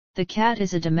The cat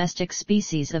is a domestic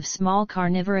species of small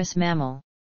carnivorous mammal.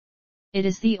 It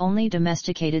is the only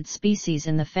domesticated species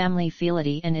in the family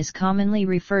Felidae and is commonly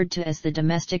referred to as the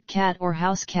domestic cat or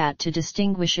house cat to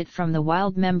distinguish it from the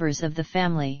wild members of the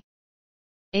family.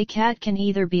 A cat can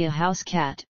either be a house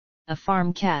cat, a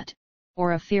farm cat,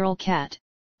 or a feral cat.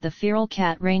 The feral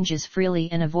cat ranges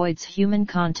freely and avoids human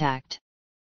contact.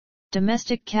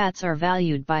 Domestic cats are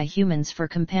valued by humans for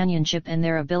companionship and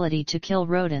their ability to kill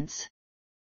rodents.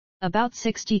 About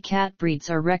 60 cat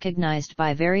breeds are recognized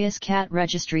by various cat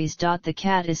registries. The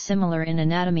cat is similar in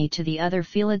anatomy to the other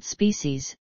felid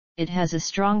species. It has a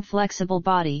strong flexible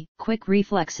body, quick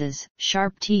reflexes,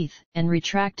 sharp teeth, and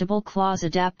retractable claws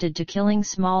adapted to killing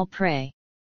small prey.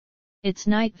 Its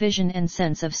night vision and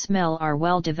sense of smell are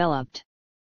well developed.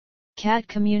 Cat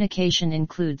communication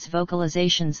includes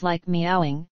vocalizations like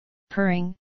meowing,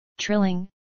 purring, trilling,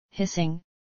 hissing,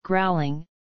 growling,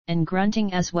 and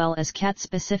grunting, as well as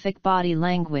cat-specific body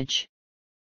language.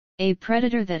 A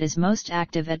predator that is most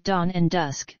active at dawn and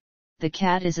dusk, the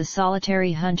cat is a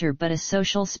solitary hunter but a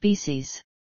social species.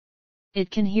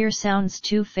 It can hear sounds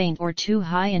too faint or too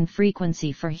high in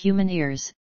frequency for human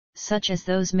ears, such as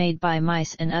those made by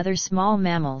mice and other small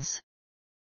mammals.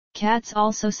 Cats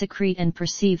also secrete and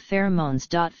perceive pheromones.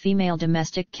 Female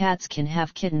domestic cats can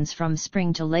have kittens from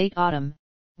spring to late autumn,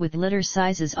 with litter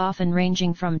sizes often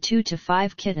ranging from 2 to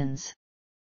 5 kittens.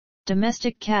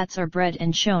 Domestic cats are bred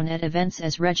and shown at events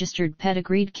as registered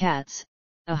pedigreed cats,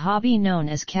 a hobby known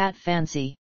as cat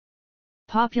fancy.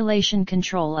 Population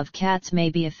control of cats may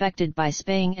be affected by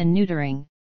spaying and neutering,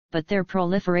 but their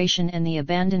proliferation and the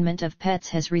abandonment of pets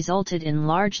has resulted in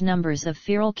large numbers of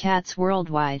feral cats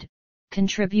worldwide,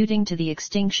 contributing to the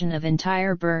extinction of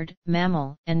entire bird,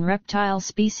 mammal, and reptile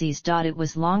species. It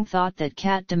was long thought that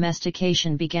cat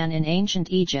domestication began in ancient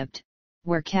Egypt,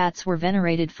 where cats were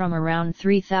venerated from around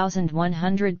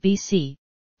 3100 BC,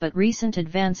 but recent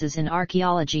advances in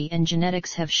archaeology and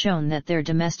genetics have shown that their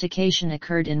domestication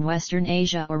occurred in Western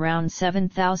Asia around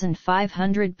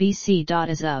 7500 BC.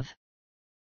 As of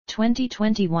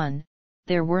 2021,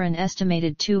 there were an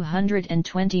estimated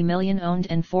 220 million owned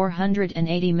and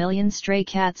 480 million stray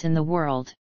cats in the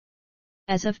world.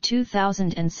 As of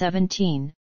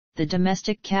 2017, the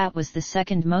domestic cat was the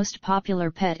second most popular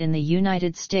pet in the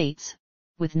United States,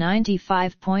 with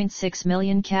 95.6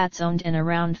 million cats owned and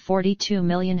around 42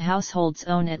 million households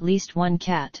own at least one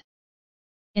cat.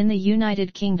 In the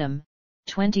United Kingdom,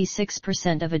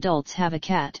 26% of adults have a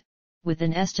cat, with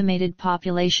an estimated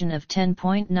population of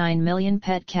 10.9 million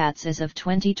pet cats as of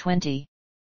 2020.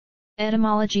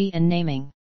 Etymology and naming.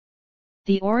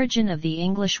 The origin of the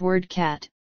English word cat,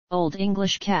 Old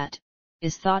English cat,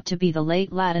 is thought to be the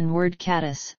late Latin word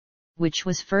catus, which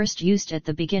was first used at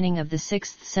the beginning of the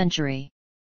 6th century.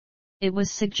 It was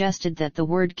suggested that the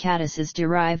word catus is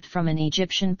derived from an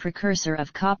Egyptian precursor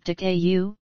of Coptic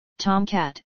au,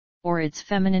 tomcat, or its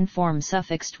feminine form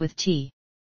suffixed with t.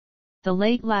 The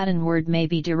late Latin word may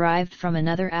be derived from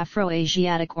another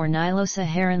Afro-Asiatic or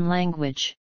Nilo-Saharan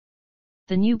language.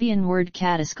 The Nubian word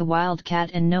katiska,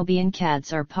 wildcat, and Nobian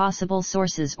cats are possible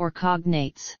sources or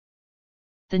cognates.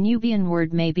 The Nubian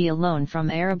word may be a loan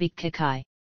from Arabic kakai.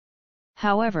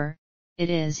 However, it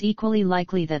is equally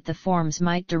likely that the forms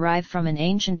might derive from an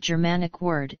ancient Germanic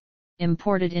word,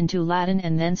 imported into Latin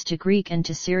and thence to Greek and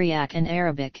to Syriac and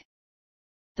Arabic.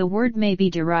 The word may be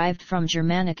derived from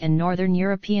Germanic and Northern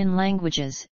European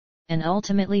languages, and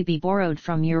ultimately be borrowed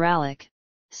from Uralic,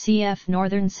 cf.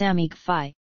 Northern Samic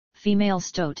fi, female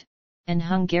stoat, and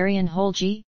Hungarian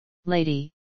holgi,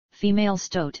 lady, female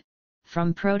stoat,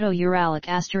 from Proto-Uralic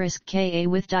 *ka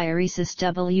with diaresis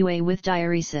wa with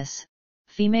diaresis,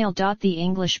 female. The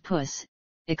English puss,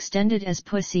 extended as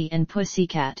pussy and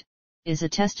pussycat, is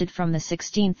attested from the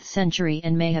 16th century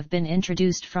and may have been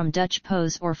introduced from Dutch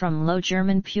pose or from Low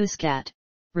German puskat,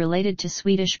 related to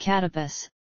Swedish kattepus,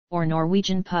 or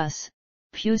Norwegian puss,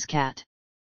 puskat.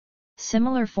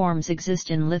 Similar forms exist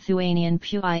in Lithuanian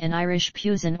pui and Irish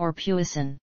pusin or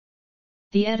puisin.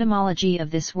 The etymology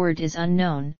of this word is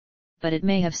unknown, but it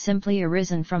may have simply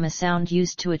arisen from a sound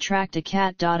used to attract a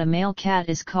cat. A male cat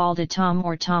is called a tom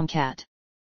or tomcat.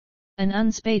 An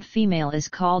unspayed female is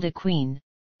called a queen,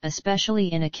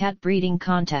 especially in a cat breeding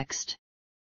context.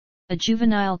 A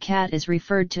juvenile cat is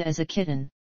referred to as a kitten.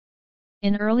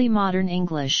 In early modern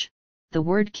English, the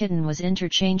word kitten was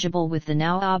interchangeable with the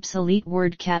now obsolete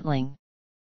word catling.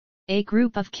 A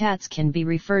group of cats can be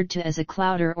referred to as a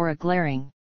clouder or a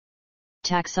glaring.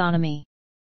 Taxonomy.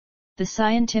 The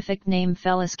scientific name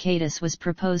Felis catus was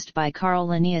proposed by Carl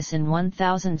Linnaeus in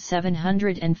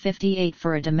 1758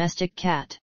 for a domestic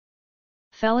cat.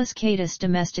 Felis catus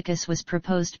domesticus was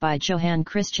proposed by Johann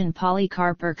Christian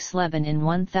Polycarp Erxleben in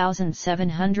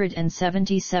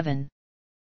 1777.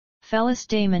 Felis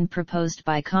daemon proposed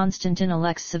by Konstantin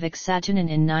Alexievich Saturnin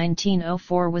in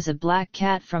 1904 was a black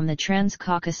cat from the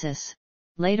Transcaucasus,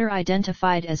 later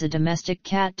identified as a domestic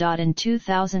cat. In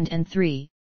 2003,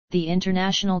 the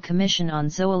International Commission on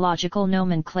Zoological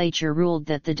Nomenclature ruled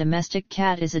that the domestic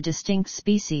cat is a distinct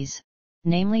species,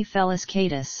 namely Felis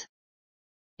catus.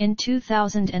 In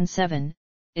 2007,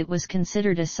 it was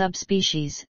considered a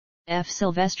subspecies, F.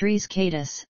 sylvestris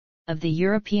catus, of the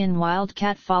European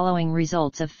wildcat following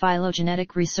results of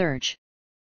phylogenetic research.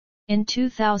 In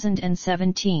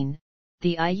 2017,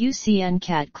 the IUCN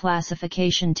Cat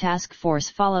Classification Task Force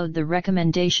followed the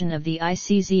recommendation of the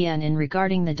ICZN in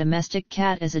regarding the domestic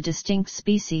cat as a distinct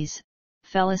species,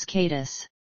 Felis catus.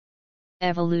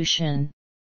 Evolution.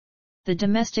 The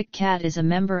domestic cat is a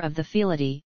member of the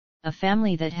Felidae, a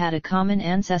family that had a common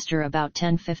ancestor about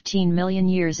 10–15 million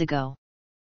years ago.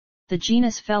 The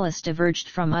genus Felis diverged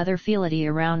from other Felidae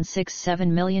around 6–7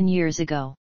 million years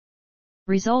ago.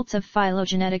 Results of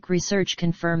phylogenetic research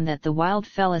confirm that the wild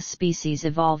Felis species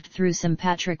evolved through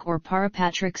sympatric or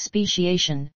parapatric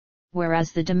speciation,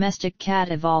 whereas the domestic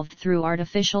cat evolved through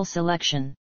artificial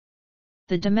selection.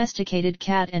 The domesticated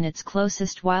cat and its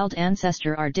closest wild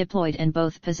ancestor are diploid and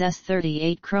both possess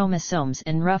 38 chromosomes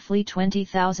and roughly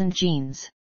 20,000 genes.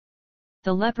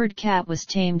 The leopard cat was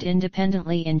tamed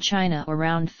independently in China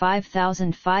around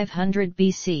 5500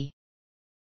 BC.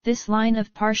 This line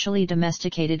of partially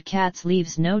domesticated cats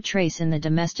leaves no trace in the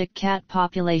domestic cat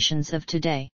populations of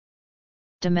today.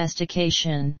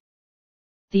 Domestication.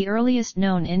 The earliest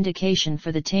known indication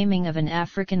for the taming of an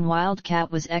African wildcat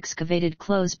was excavated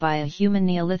close by a human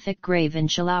Neolithic grave in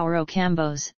Chalauro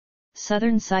Cambos,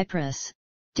 southern Cyprus,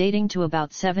 dating to about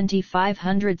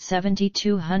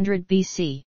 7500–7200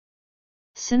 BC.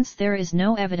 Since there is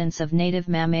no evidence of native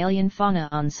mammalian fauna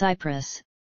on Cyprus,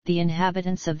 the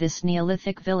inhabitants of this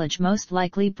Neolithic village most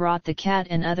likely brought the cat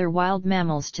and other wild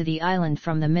mammals to the island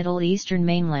from the Middle Eastern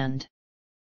mainland.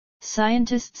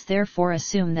 Scientists therefore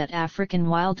assume that African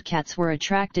wildcats were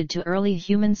attracted to early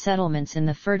human settlements in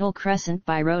the Fertile Crescent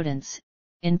by rodents,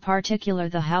 in particular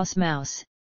the house mouse,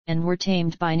 and were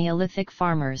tamed by Neolithic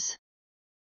farmers.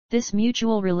 This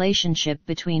mutual relationship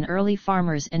between early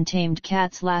farmers and tamed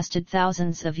cats lasted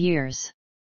thousands of years.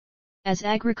 As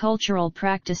agricultural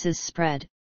practices spread,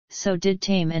 so did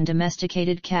tame and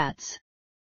domesticated cats.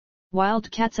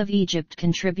 Wild cats of Egypt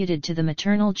contributed to the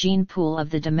maternal gene pool of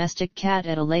the domestic cat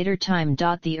at a later time.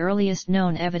 The earliest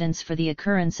known evidence for the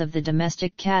occurrence of the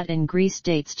domestic cat in Greece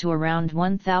dates to around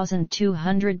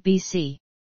 1200 BC.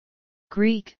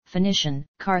 Greek, Phoenician,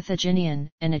 Carthaginian,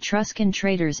 and Etruscan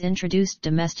traders introduced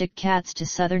domestic cats to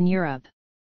southern Europe.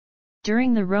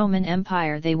 During the Roman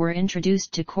Empire they were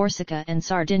introduced to Corsica and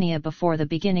Sardinia before the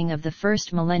beginning of the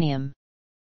first millennium.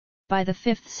 By the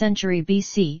 5th century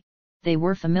BC, they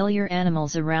were familiar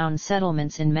animals around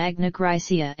settlements in Magna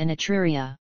Graecia and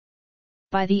Etruria.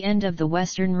 By the end of the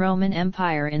Western Roman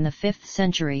Empire in the 5th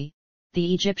century,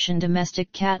 the Egyptian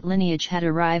domestic cat lineage had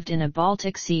arrived in a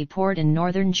Baltic Sea port in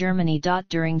northern Germany.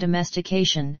 During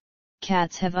domestication,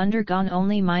 cats have undergone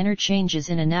only minor changes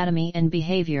in anatomy and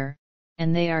behavior,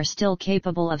 and they are still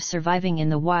capable of surviving in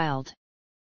the wild.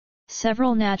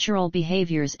 Several natural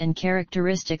behaviors and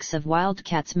characteristics of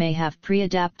wildcats may have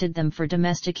pre-adapted them for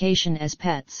domestication as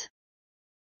pets.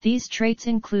 These traits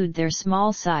include their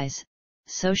small size,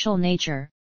 social nature,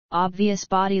 obvious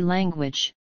body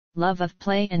language, love of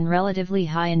play and relatively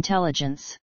high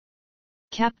intelligence.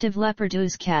 Captive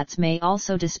leopardous cats may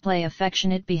also display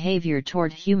affectionate behavior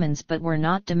toward humans but were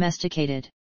not domesticated.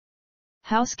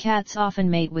 House cats often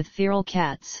mate with feral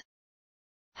cats.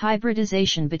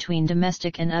 Hybridization between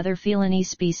domestic and other feline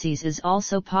species is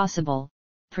also possible,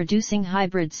 producing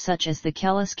hybrids such as the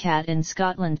Kellis cat in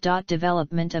Scotland.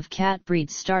 Development of cat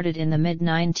breeds started in the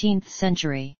mid-19th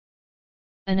century.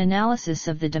 An analysis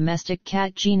of the domestic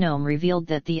cat genome revealed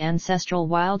that the ancestral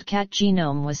wildcat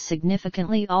genome was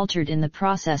significantly altered in the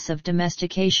process of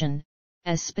domestication,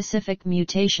 as specific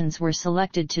mutations were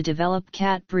selected to develop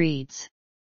cat breeds.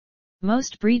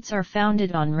 Most breeds are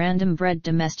founded on random-bred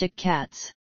domestic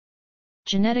cats.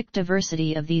 Genetic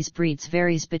diversity of these breeds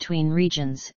varies between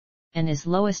regions, and is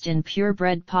lowest in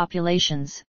purebred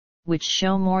populations, which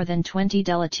show more than 20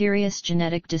 deleterious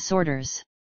genetic disorders.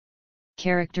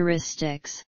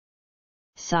 Characteristics.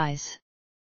 Size.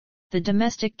 The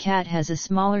domestic cat has a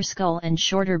smaller skull and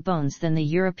shorter bones than the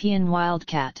European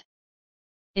wildcat.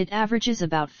 It averages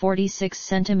about 46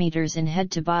 cm in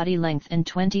head-to-body length and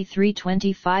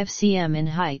 23–25 cm in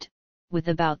height, with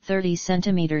about 30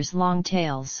 cm long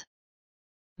tails.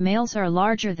 Males are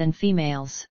larger than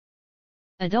females.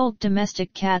 Adult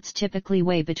domestic cats typically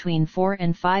weigh between 4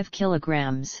 and 5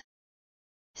 kilograms.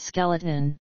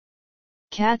 Skeleton.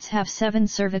 Cats have 7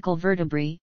 cervical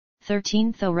vertebrae,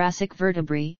 13 thoracic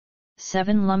vertebrae,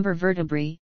 7 lumbar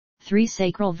vertebrae, 3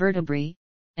 sacral vertebrae,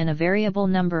 and a variable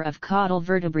number of caudal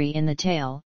vertebrae in the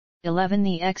tail. 11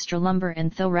 The extra lumbar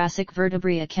and thoracic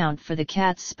vertebrae account for the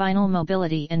cat's spinal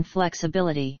mobility and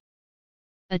flexibility.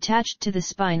 Attached to the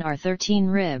spine are 13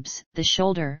 ribs, the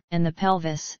shoulder, and the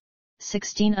pelvis.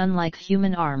 16 Unlike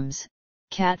human arms,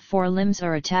 cat forelimbs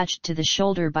are attached to the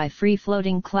shoulder by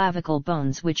free-floating clavicle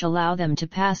bones which allow them to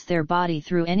pass their body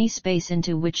through any space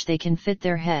into which they can fit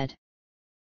their head.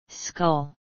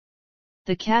 Skull.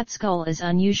 The cat skull is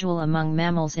unusual among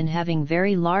mammals in having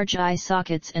very large eye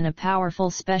sockets and a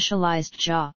powerful specialized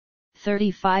jaw.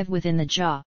 35 Within the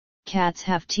jaw, cats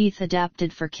have teeth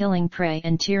adapted for killing prey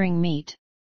and tearing meat.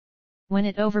 When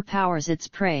it overpowers its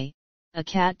prey, a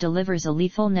cat delivers a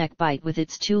lethal neck bite with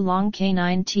its 2 long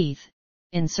canine teeth,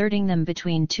 inserting them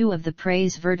between 2 of the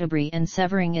prey's vertebrae and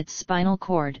severing its spinal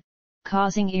cord,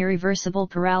 causing irreversible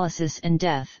paralysis and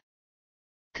death.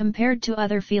 Compared to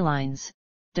other felines,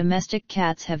 domestic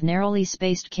cats have narrowly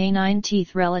spaced canine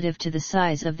teeth relative to the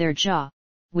size of their jaw,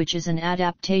 which is an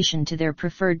adaptation to their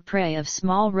preferred prey of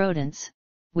small rodents,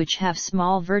 which have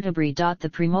small vertebrae. The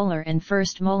premolar and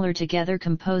first molar together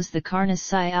compose the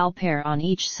carnassial pair on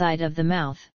each side of the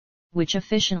mouth, which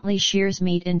efficiently shears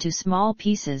meat into small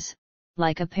pieces,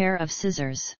 like a pair of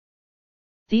scissors.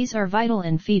 These are vital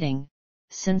in feeding,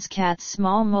 since cats'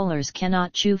 small molars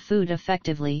cannot chew food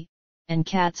effectively, and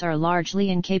cats are largely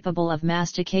incapable of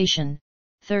mastication.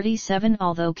 37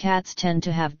 Although cats tend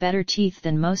to have better teeth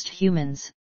than most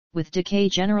humans, with decay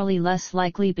generally less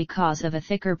likely because of a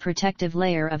thicker protective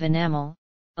layer of enamel,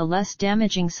 a less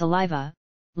damaging saliva,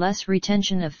 less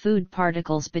retention of food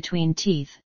particles between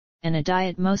teeth, and a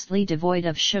diet mostly devoid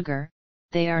of sugar,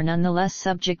 they are nonetheless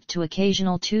subject to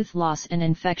occasional tooth loss and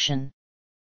infection.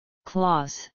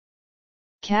 Claws.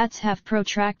 Cats have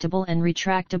protractable and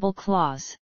retractable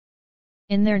claws.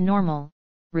 In their normal,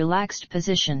 relaxed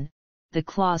position, the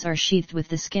claws are sheathed with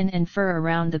the skin and fur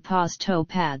around the paws' toe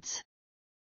pads.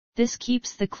 This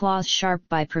keeps the claws sharp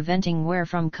by preventing wear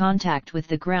from contact with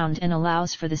the ground and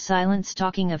allows for the silent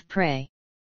stalking of prey.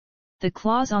 The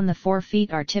claws on the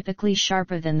forefeet are typically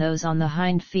sharper than those on the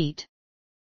hind feet.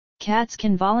 Cats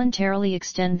can voluntarily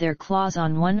extend their claws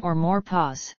on one or more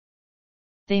paws.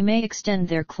 They may extend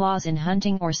their claws in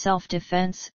hunting or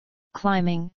self-defense,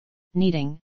 climbing,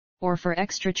 kneading, or for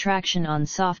extra traction on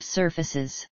soft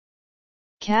surfaces.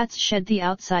 Cats shed the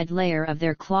outside layer of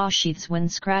their claw sheaths when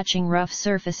scratching rough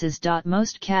surfaces.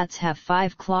 Most cats have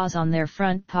 5 claws on their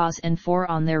front paws and 4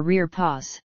 on their rear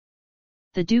paws.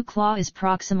 The dew claw is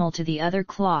proximal to the other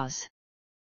claws.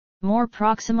 More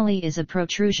proximally is a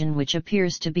protrusion which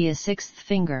appears to be a 6th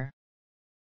finger.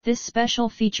 This special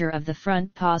feature of the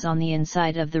front paws on the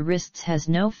inside of the wrists has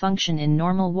no function in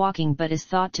normal walking but is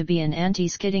thought to be an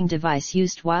anti-skidding device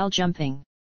used while jumping.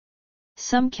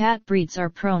 Some cat breeds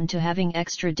are prone to having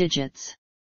extra digits.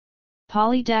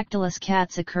 Polydactylous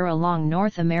cats occur along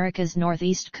North America's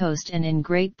northeast coast and in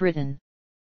Great Britain.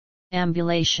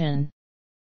 Ambulation.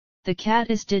 The cat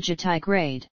is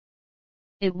digitigrade.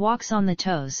 It walks on the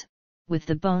toes, with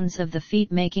the bones of the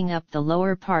feet making up the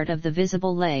lower part of the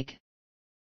visible leg.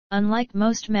 Unlike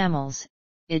most mammals,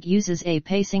 it uses a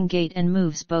pacing gait and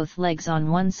moves both legs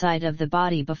on one side of the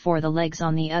body before the legs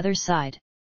on the other side.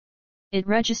 It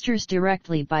registers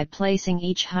directly by placing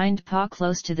each hind paw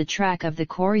close to the track of the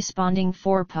corresponding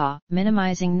forepaw,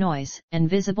 minimizing noise and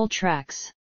visible tracks.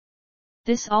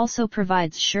 This also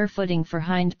provides sure footing for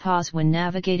hind paws when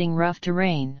navigating rough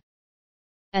terrain.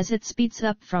 As it speeds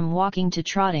up from walking to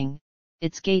trotting,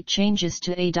 its gait changes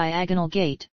to a diagonal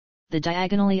gait. The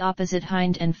diagonally opposite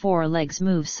hind and fore legs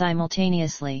move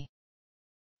simultaneously.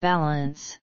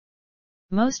 Balance.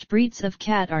 Most breeds of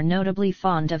cat are notably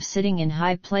fond of sitting in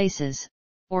high places,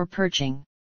 or perching.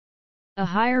 A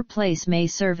higher place may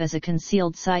serve as a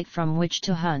concealed site from which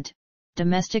to hunt.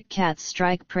 Domestic cats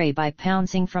strike prey by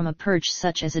pouncing from a perch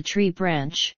such as a tree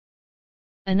branch.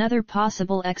 Another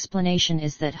possible explanation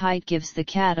is that height gives the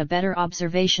cat a better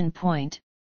observation point,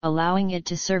 allowing it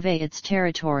to survey its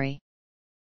territory.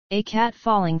 A cat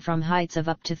falling from heights of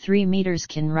up to 3 meters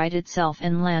can right itself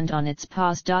and land on its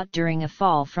paws. During a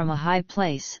fall from a high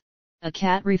place, a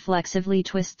cat reflexively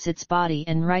twists its body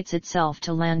and rights itself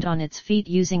to land on its feet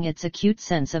using its acute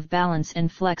sense of balance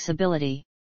and flexibility.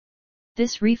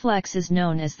 This reflex is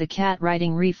known as the cat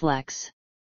righting reflex.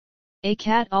 A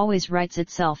cat always rights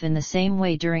itself in the same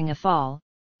way during a fall,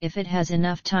 if it has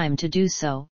enough time to do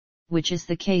so, which is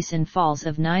the case in falls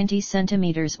of 90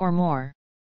 centimeters or more.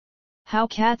 How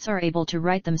cats are able to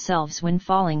right themselves when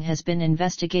falling has been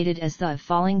investigated as the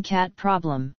falling cat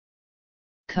problem.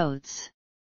 Coats.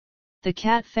 The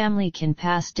cat family can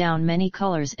pass down many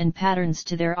colors and patterns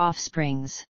to their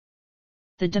offsprings.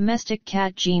 The domestic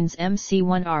cat genes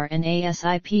MC1R and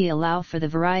ASIP allow for the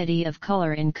variety of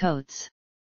color in coats.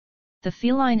 The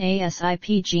feline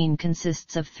ASIP gene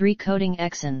consists of 3 coding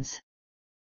exons.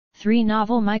 3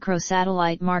 novel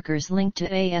microsatellite markers linked to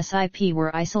ASIP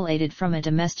were isolated from a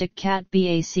domestic cat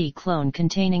BAC clone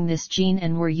containing this gene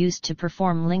and were used to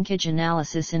perform linkage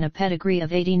analysis in a pedigree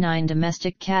of 89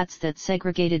 domestic cats that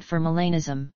segregated for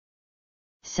melanism.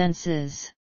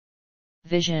 Senses.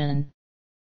 Vision.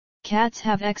 Cats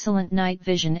have excellent night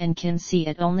vision and can see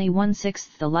at only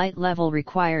 1/6 the light level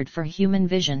required for human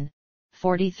vision.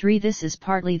 43. This is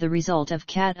partly the result of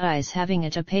cat eyes having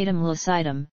a tapetum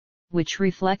lucidum, which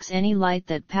reflects any light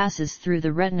that passes through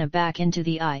the retina back into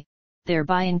the eye,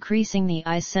 thereby increasing the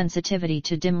eye's sensitivity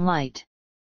to dim light.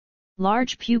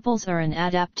 Large pupils are an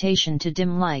adaptation to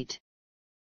dim light.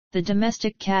 The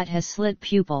domestic cat has slit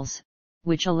pupils,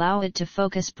 which allow it to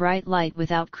focus bright light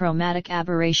without chromatic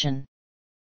aberration.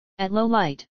 At low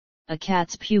light, a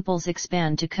cat's pupils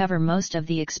expand to cover most of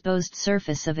the exposed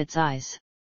surface of its eyes.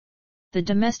 The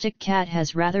domestic cat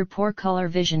has rather poor color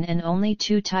vision and only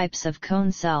 2 types of cone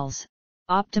cells,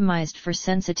 optimized for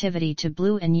sensitivity to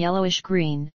blue and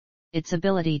yellowish-green. Its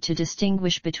ability to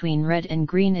distinguish between red and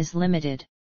green is limited.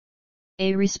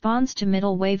 A response to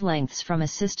middle wavelengths from a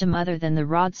system other than the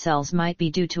rod cells might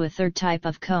be due to a 3rd type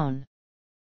of cone.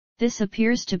 This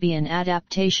appears to be an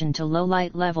adaptation to low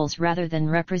light levels rather than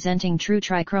representing true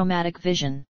trichromatic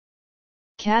vision.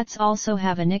 Cats also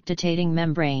have a nictitating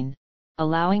membrane,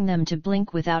 allowing them to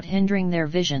blink without hindering their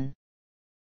vision.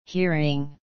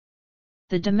 Hearing.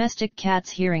 The domestic cat's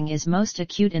hearing is most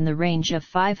acute in the range of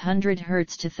 500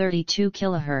 Hz to 32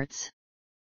 kHz.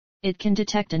 It can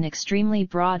detect an extremely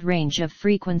broad range of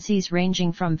frequencies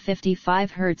ranging from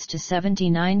 55 Hz to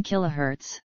 79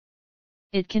 kHz.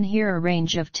 It can hear a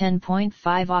range of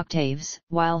 10.5 octaves,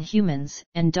 while humans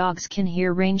and dogs can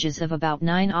hear ranges of about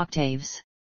 9 octaves.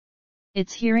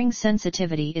 Its hearing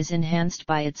sensitivity is enhanced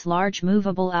by its large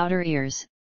movable outer ears,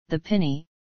 the pinnae,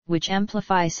 which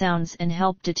amplify sounds and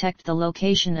help detect the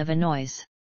location of a noise.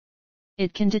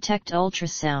 It can detect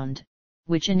ultrasound,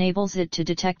 which enables it to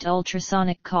detect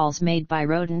ultrasonic calls made by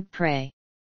rodent prey.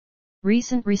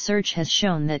 Recent research has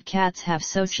shown that cats have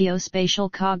socio-spatial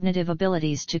cognitive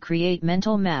abilities to create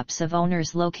mental maps of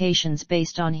owners' locations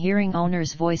based on hearing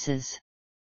owners' voices.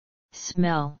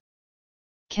 Smell.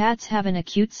 Cats have an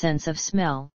acute sense of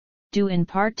smell, due in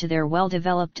part to their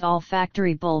well-developed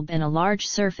olfactory bulb and a large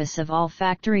surface of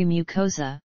olfactory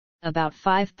mucosa, about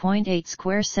 5.8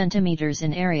 square centimeters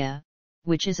in area,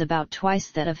 which is about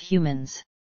twice that of humans.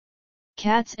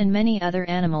 Cats and many other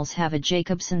animals have a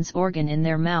Jacobson's organ in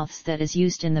their mouths that is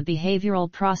used in the behavioral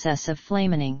process of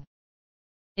flamening.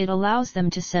 It allows them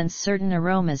to sense certain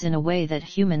aromas in a way that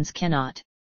humans cannot.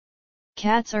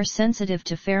 Cats are sensitive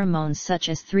to pheromones such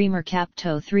as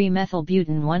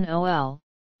 3-mercapto-3-methylbutane-1-OL,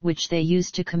 which they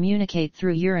use to communicate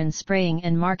through urine spraying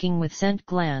and marking with scent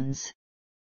glands.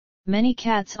 Many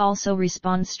cats also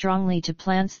respond strongly to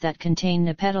plants that contain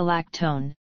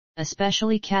nipetolactone,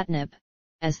 especially catnip,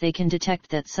 as they can detect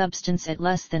that substance at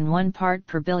less than 1 part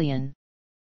per billion.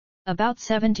 About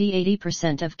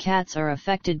 70–80% of cats are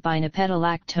affected by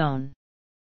nipetolactone.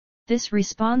 This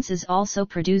response is also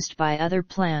produced by other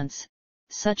plants,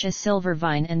 such as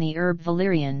silvervine and the herb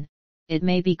valerian. It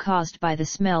may be caused by the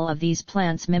smell of these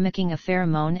plants mimicking a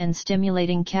pheromone and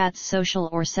stimulating cats' social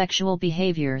or sexual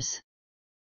behaviors.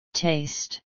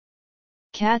 Taste.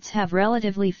 Cats have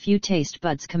relatively few taste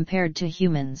buds compared to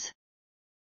humans.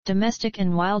 Domestic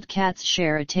and wild cats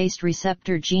share a taste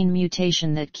receptor gene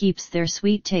mutation that keeps their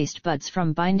sweet taste buds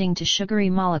from binding to sugary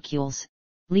molecules,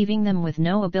 leaving them with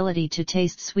no ability to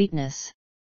taste sweetness.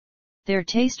 Their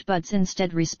taste buds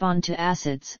instead respond to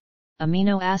acids,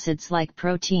 amino acids like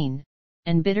protein,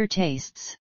 and bitter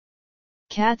tastes.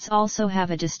 Cats also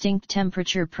have a distinct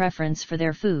temperature preference for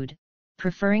their food,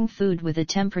 preferring food with a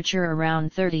temperature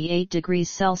around 38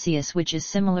 degrees Celsius, which is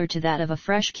similar to that of a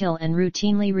fresh kill, and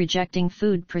routinely rejecting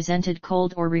food presented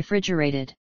cold or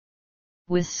refrigerated.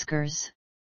 Whiskers.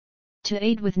 To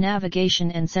aid with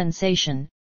navigation and sensation,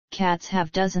 cats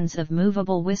have dozens of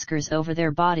movable whiskers over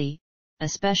their body,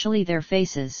 especially their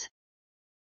faces.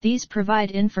 These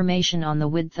provide information on the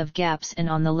width of gaps and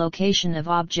on the location of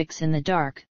objects in the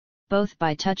dark, both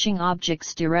by touching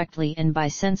objects directly and by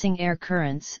sensing air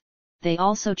currents. They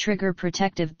also trigger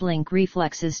protective blink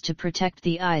reflexes to protect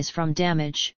the eyes from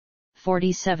damage.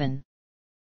 47.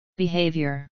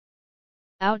 Behavior.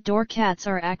 Outdoor cats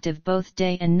are active both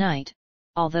day and night,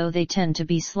 although they tend to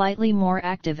be slightly more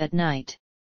active at night.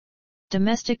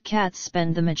 Domestic cats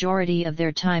spend the majority of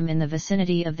their time in the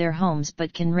vicinity of their homes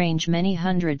but can range many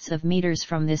hundreds of meters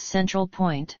from this central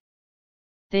point.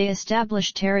 They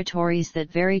establish territories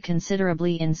that vary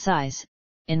considerably in size,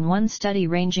 in one study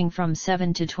ranging from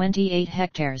 7 to 28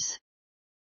 hectares.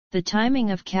 The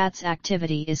timing of cats'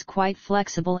 activity is quite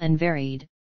flexible and varied,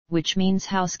 which means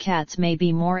house cats may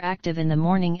be more active in the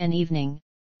morning and evening,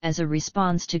 as a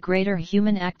response to greater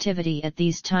human activity at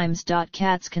these times.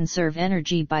 Cats conserve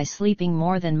energy by sleeping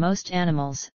more than most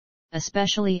animals,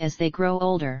 especially as they grow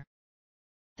older.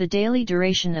 The daily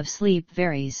duration of sleep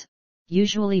varies,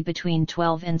 usually between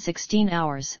 12 and 16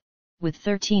 hours, with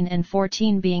 13 and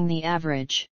 14 being the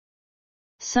average.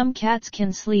 Some cats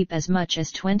can sleep as much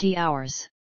as 20 hours.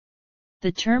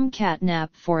 The term cat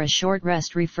nap for a short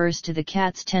rest refers to the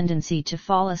cat's tendency to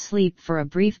fall asleep for a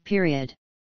brief period.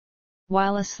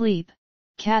 While asleep,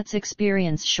 cats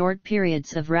experience short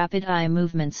periods of rapid eye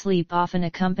movement sleep often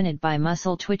accompanied by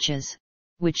muscle twitches,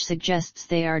 which suggests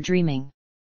they are dreaming.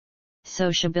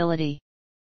 Sociability.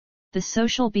 The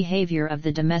social behavior of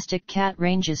the domestic cat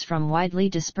ranges from widely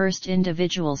dispersed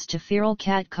individuals to feral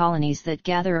cat colonies that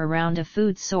gather around a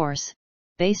food source,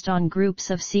 based on groups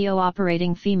of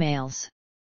cooperating females.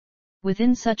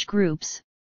 Within such groups,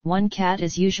 one cat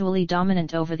is usually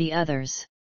dominant over the others.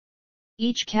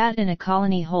 Each cat in a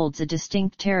colony holds a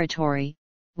distinct territory,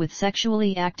 with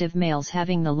sexually active males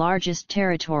having the largest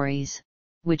territories,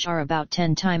 which are about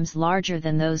 10 times larger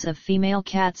than those of female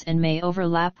cats and may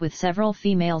overlap with several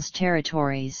females'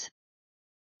 territories.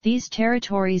 These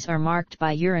territories are marked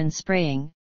by urine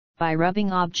spraying, by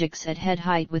rubbing objects at head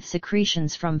height with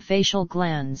secretions from facial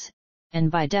glands, and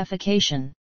by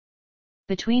defecation.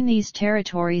 Between these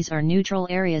territories are neutral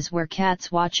areas where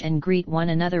cats watch and greet one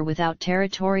another without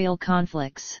territorial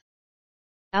conflicts.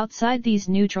 Outside these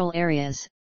neutral areas,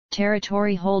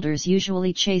 territory holders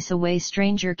usually chase away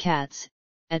stranger cats,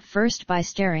 at first by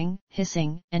staring,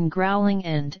 hissing, and growling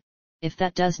and, if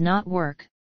that does not work,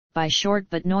 by short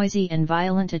but noisy and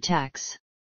violent attacks.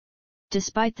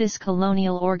 Despite this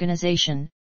colonial organization,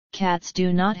 cats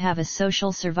do not have a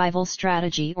social survival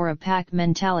strategy or a pack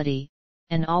mentality,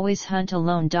 and always hunt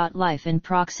alone. Life in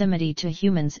proximity to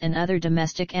humans and other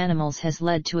domestic animals has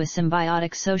led to a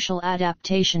symbiotic social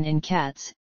adaptation in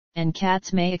cats, and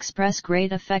cats may express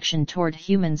great affection toward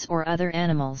humans or other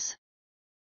animals.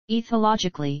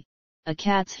 Ethologically, a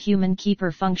cat's human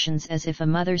keeper functions as if a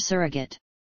mother surrogate.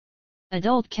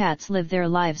 Adult cats live their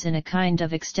lives in a kind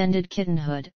of extended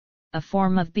kittenhood, a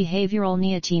form of behavioral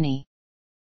neoteny.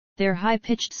 Their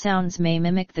high-pitched sounds may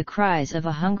mimic the cries of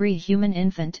a hungry human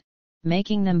infant,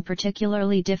 making them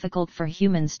particularly difficult for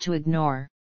humans to ignore.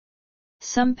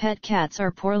 Some pet cats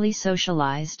are poorly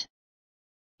socialized.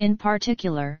 In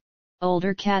particular,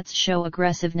 older cats show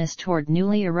aggressiveness toward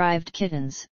newly arrived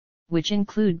kittens, which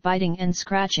include biting and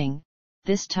scratching.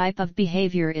 This type of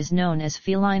behavior is known as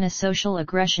feline asocial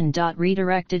aggression.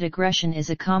 Redirected aggression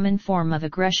is a common form of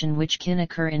aggression which can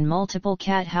occur in multiple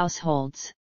cat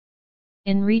households.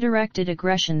 In redirected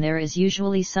aggression there is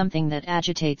usually something that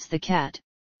agitates the cat.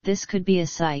 This could be a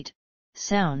sight,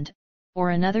 sound,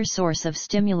 or another source of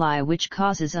stimuli which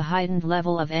causes a heightened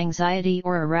level of anxiety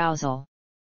or arousal.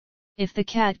 If the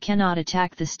cat cannot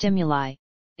attack the stimuli,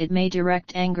 it may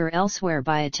direct anger elsewhere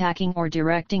by attacking or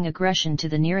directing aggression to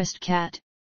the nearest cat,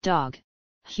 dog,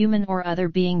 human or other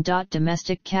being.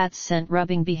 Domestic cats' scent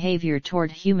rubbing behavior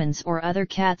toward humans or other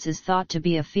cats is thought to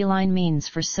be a feline means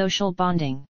for social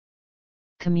bonding.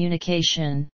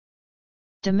 Communication.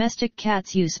 Domestic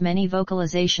cats use many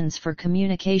vocalizations for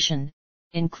communication,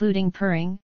 including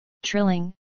purring,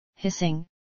 trilling, hissing,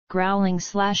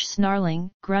 growling/snarling,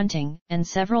 grunting, and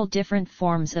several different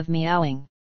forms of meowing.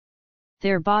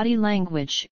 Their body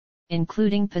language,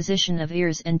 including position of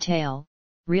ears and tail,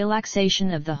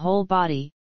 relaxation of the whole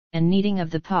body, and kneading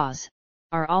of the paws,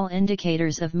 are all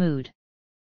indicators of mood.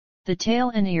 The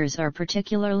tail and ears are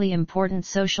particularly important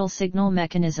social signal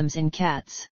mechanisms in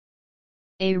cats.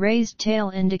 A raised tail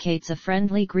indicates a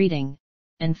friendly greeting,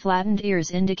 and flattened ears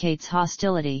indicates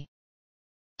hostility.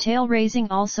 Tail raising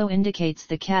also indicates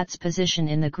the cat's position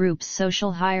in the group's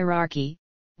social hierarchy,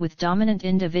 with dominant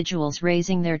individuals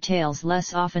raising their tails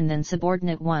less often than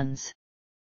subordinate ones.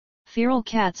 Feral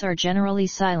cats are generally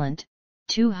silent.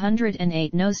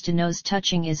 208 Nose-to-nose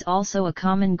touching is also a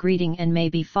common greeting and may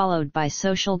be followed by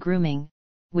social grooming,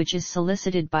 which is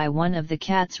solicited by one of the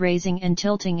cats raising and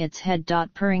tilting its head.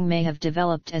 Purring may have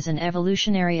developed as an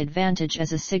evolutionary advantage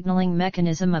as a signaling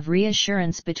mechanism of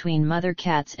reassurance between mother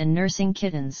cats and nursing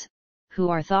kittens, who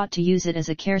are thought to use it as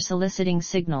a care-soliciting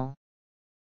signal.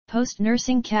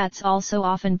 Post-nursing cats also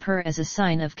often purr as a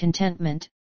sign of contentment,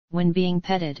 when being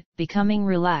petted, becoming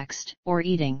relaxed, or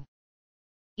eating.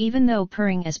 Even though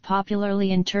purring is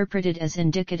popularly interpreted as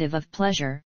indicative of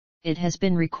pleasure, it has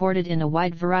been recorded in a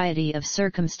wide variety of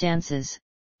circumstances,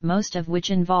 most of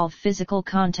which involve physical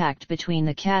contact between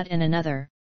the cat and another,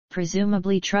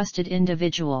 presumably trusted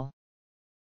individual.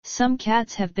 Some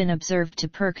cats have been observed to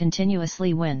purr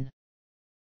continuously when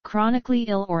chronically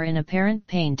ill or in apparent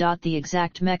pain. The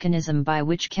exact mechanism by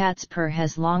which cats purr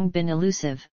has long been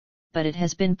elusive, but it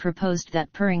has been proposed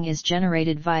that purring is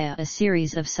generated via a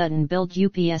series of sudden build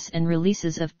ups and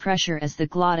releases of pressure as the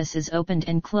glottis is opened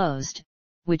and closed,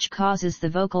 which causes the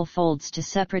vocal folds to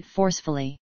separate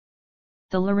forcefully.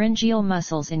 The laryngeal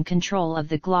muscles in control of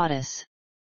the glottis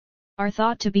are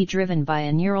thought to be driven by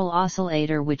a neural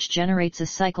oscillator which generates a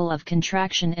cycle of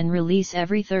contraction and release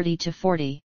every 30 to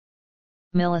 40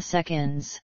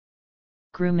 milliseconds.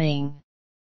 Grooming.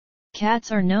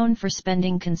 Cats are known for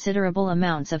spending considerable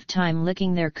amounts of time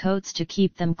licking their coats to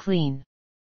keep them clean.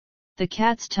 The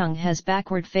cat's tongue has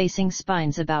backward-facing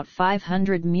spines about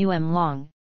 500 mm long,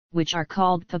 which are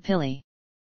called papillae.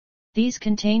 These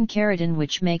contain keratin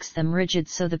which makes them rigid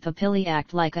so the papillae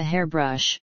act like a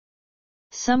hairbrush.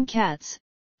 Some cats,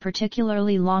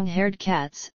 particularly long-haired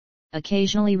cats,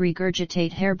 occasionally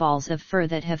regurgitate hairballs of fur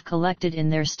that have collected in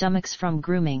their stomachs from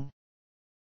grooming.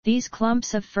 These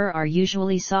clumps of fur are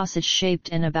usually sausage-shaped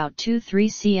and about 2-3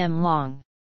 cm long.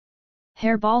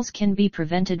 Hairballs can be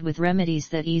prevented with remedies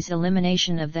that ease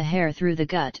elimination of the hair through the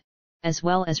gut, as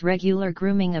well as regular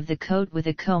grooming of the coat with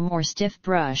a comb or stiff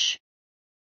brush.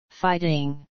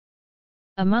 Fighting.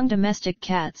 Among domestic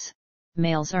cats,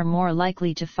 males are more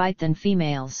likely to fight than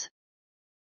females.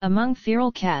 Among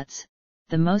feral cats,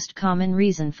 the most common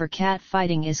reason for cat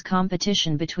fighting is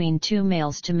competition between two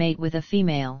males to mate with a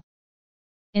female.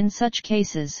 In such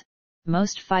cases,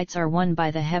 most fights are won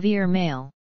by the heavier male.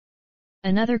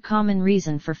 Another common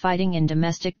reason for fighting in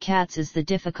domestic cats is the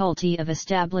difficulty of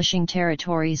establishing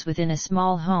territories within a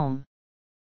small home.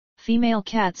 Female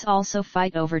cats also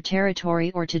fight over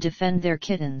territory or to defend their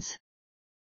kittens.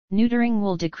 Neutering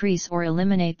will decrease or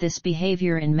eliminate this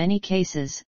behavior in many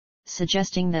cases,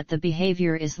 suggesting that the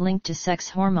behavior is linked to sex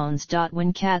hormones.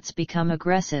 When cats become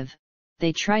aggressive,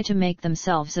 they try to make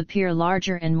themselves appear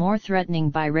larger and more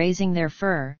threatening by raising their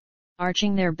fur,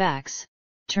 arching their backs,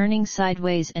 turning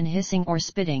sideways and hissing or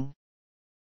spitting.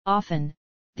 Often,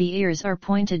 the ears are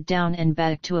pointed down and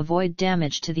back to avoid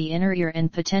damage to the inner ear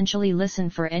and potentially listen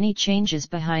for any changes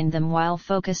behind them while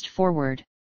focused forward.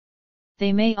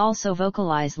 They may also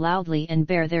vocalize loudly and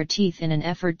bare their teeth in an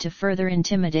effort to further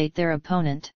intimidate their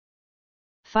opponent.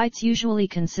 Fights usually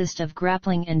consist of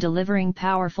grappling and delivering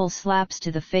powerful slaps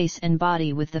to the face and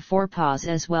body with the forepaws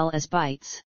as well as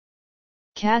bites.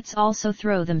 Cats also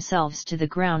throw themselves to the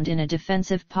ground in a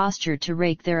defensive posture to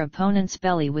rake their opponent's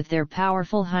belly with their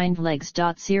powerful hind legs.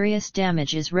 Serious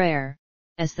damage is rare,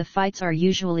 as the fights are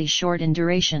usually short in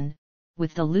duration,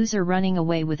 with the loser running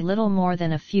away with little more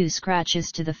than a few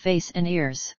scratches to the face and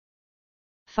ears.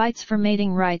 Fights for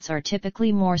mating rights are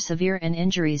typically more severe and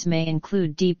injuries may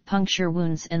include deep puncture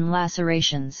wounds and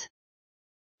lacerations.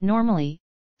 Normally,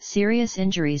 serious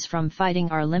injuries from fighting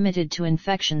are limited to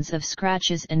infections of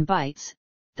scratches and bites,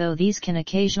 though these can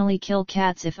occasionally kill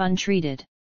cats if untreated.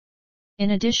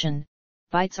 In addition,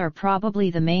 bites are probably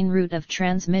the main route of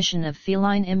transmission of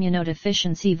feline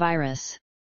immunodeficiency virus.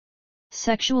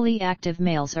 Sexually active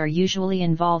males are usually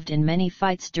involved in many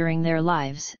fights during their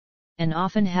lives, and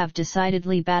often have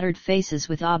decidedly battered faces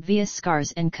with obvious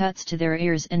scars and cuts to their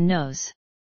ears and nose.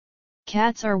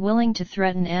 Cats are willing to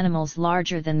threaten animals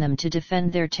larger than them to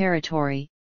defend their territory,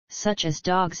 such as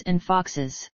dogs and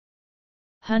foxes.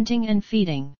 Hunting and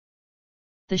feeding.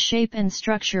 The shape and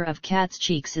structure of cats'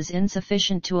 cheeks is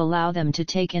insufficient to allow them to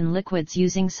take in liquids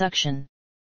using suction.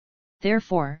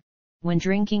 Therefore, when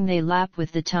drinking they lap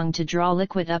with the tongue to draw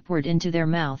liquid upward into their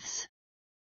mouths.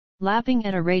 Lapping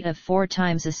at a rate of 4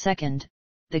 times a second,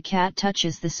 the cat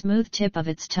touches the smooth tip of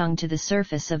its tongue to the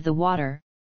surface of the water,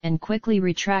 and quickly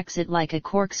retracts it like a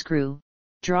corkscrew,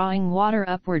 drawing water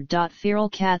upward. Feral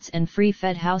cats and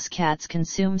free-fed house cats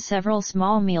consume several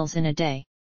small meals in a day.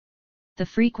 The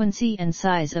frequency and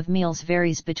size of meals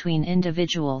varies between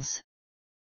individuals.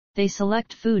 They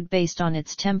select food based on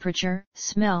its temperature,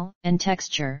 smell, and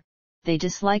texture. They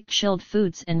dislike chilled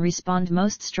foods and respond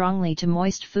most strongly to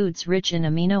moist foods rich in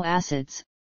amino acids,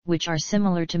 which are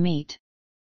similar to meat.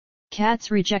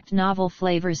 Cats reject novel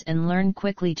flavors and learn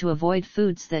quickly to avoid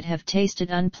foods that have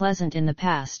tasted unpleasant in the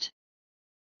past.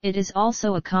 It is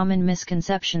also a common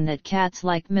misconception that cats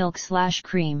like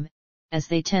milk/cream, as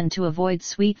they tend to avoid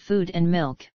sweet food and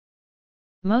milk.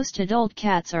 Most adult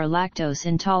cats are lactose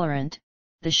intolerant.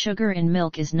 The sugar in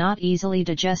milk is not easily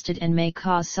digested and may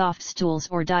cause soft stools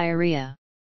or diarrhea.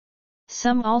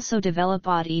 Some also develop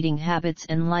odd eating habits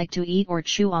and like to eat or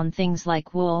chew on things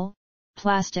like wool,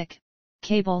 plastic,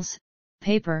 cables,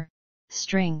 paper,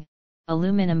 string,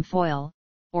 aluminum foil,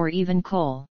 or even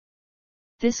coal.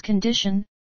 This condition,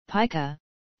 pica,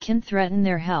 can threaten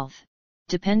their health,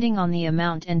 depending on the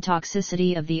amount and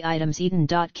toxicity of the items eaten.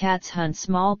 Cats hunt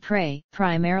small prey,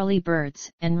 primarily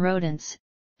birds and rodents,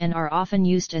 and are often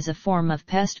used as a form of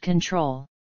pest control.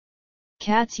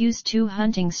 Cats use two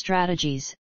hunting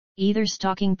strategies, either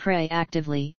stalking prey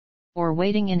actively, or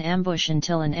waiting in ambush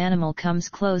until an animal comes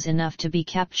close enough to be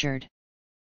captured.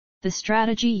 The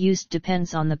strategy used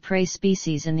depends on the prey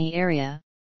species in the area,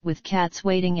 with cats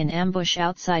waiting in ambush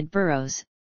outside burrows,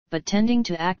 but tending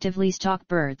to actively stalk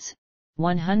birds.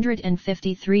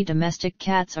 153 domestic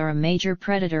cats are a major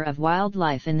predator of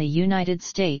wildlife in the United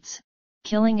States,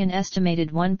 killing an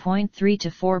estimated 1.3 to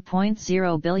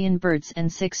 4.0 billion birds and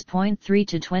 6.3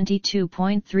 to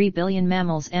 22.3 billion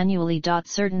mammals annually.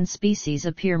 Certain species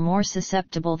appear more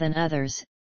susceptible than others.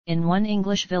 In one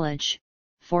English village,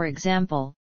 for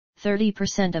example,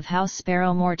 30% of house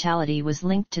sparrow mortality was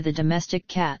linked to the domestic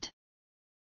cat.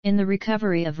 In the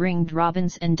recovery of ringed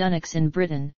robins and dunnocks in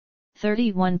Britain,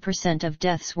 31% of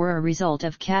deaths were a result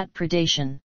of cat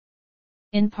predation.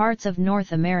 In parts of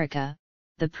North America,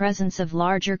 the presence of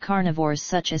larger carnivores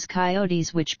such as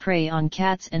coyotes which prey on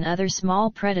cats and other small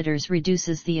predators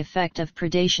reduces the effect of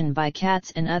predation by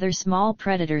cats and other small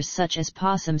predators such as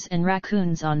possums and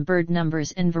raccoons on bird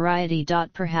numbers and variety.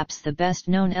 Perhaps the best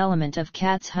known element of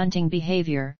cats' hunting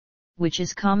behavior, which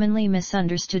is commonly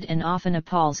misunderstood and often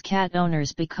appalls cat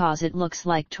owners because it looks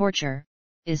like torture,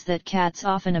 is that cats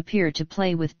often appear to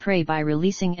play with prey by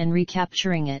releasing and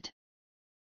recapturing it.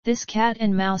 This cat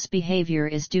and mouse behavior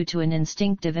is due to an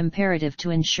instinctive imperative to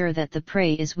ensure that the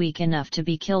prey is weak enough to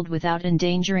be killed without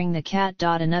endangering the cat.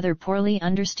 Another poorly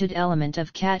understood element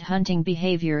of cat hunting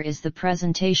behavior is the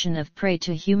presentation of prey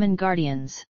to human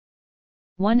guardians.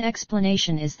 One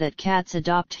explanation is that cats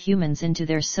adopt humans into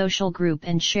their social group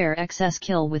and share excess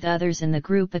kill with others in the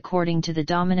group according to the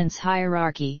dominance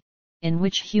hierarchy, in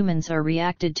which humans are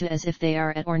reacted to as if they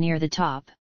are at or near the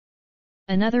top.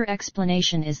 Another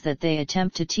explanation is that they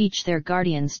attempt to teach their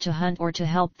guardians to hunt or to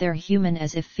help their human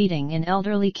as if feeding an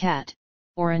elderly cat,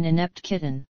 or an inept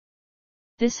kitten.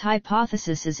 This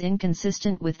hypothesis is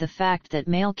inconsistent with the fact that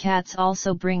male cats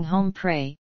also bring home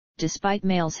prey, despite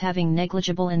males having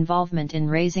negligible involvement in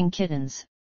raising kittens.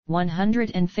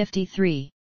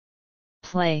 153.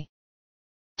 Play.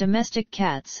 Domestic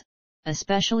cats,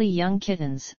 especially young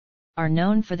kittens, are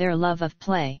known for their love of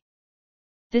play.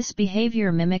 This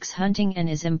behavior mimics hunting and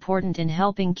is important in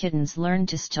helping kittens learn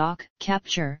to stalk,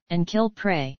 capture, and kill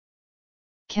prey.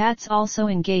 Cats also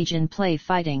engage in play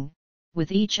fighting, with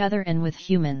each other and with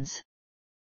humans.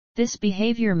 This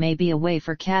behavior may be a way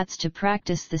for cats to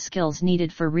practice the skills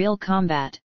needed for real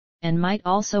combat, and might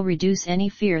also reduce any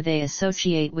fear they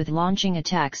associate with launching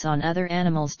attacks on other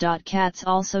animals. Cats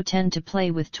also tend to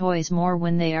play with toys more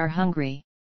when they are hungry.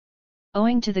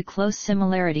 Owing to the close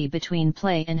similarity between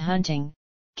play and hunting,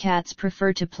 cats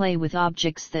prefer to play with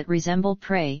objects that resemble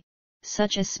prey,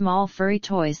 such as small furry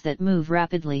toys that move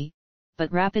rapidly,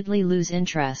 but rapidly lose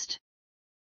interest.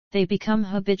 They become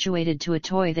habituated to a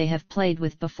toy they have played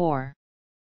with before.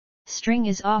 String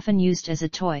is often used as a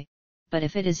toy, but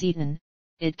if it is eaten,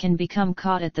 it can become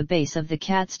caught at the base of the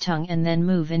cat's tongue and then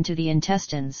move into the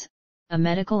intestines, a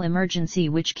medical emergency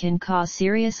which can cause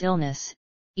serious illness,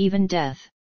 even death.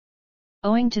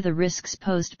 Owing to the risks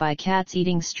posed by cats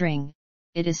eating string,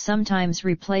 it is sometimes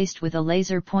replaced with a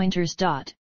laser pointer's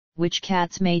dot, which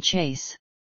cats may chase.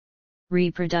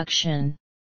 Reproduction.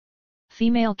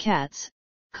 Female cats,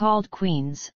 called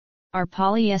queens, are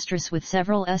polyestrous with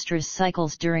several estrus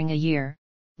cycles during a year,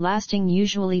 lasting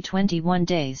usually 21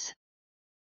 days.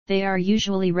 They are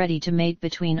usually ready to mate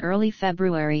between early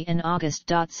February and August.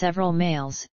 Several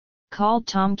males, called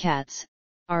tomcats,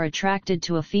 are attracted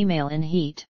to a female in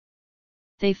heat.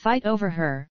 They fight over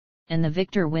her, and the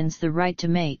victor wins the right to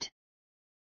mate.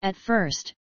 At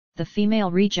first, the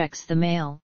female rejects the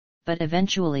male, but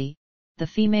eventually, the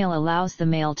female allows the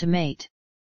male to mate.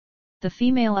 The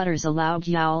female utters a loud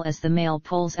yowl as the male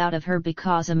pulls out of her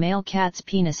because a male cat's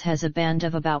penis has a band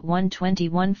of about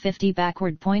 120–150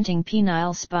 backward-pointing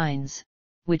penile spines,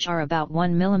 which are about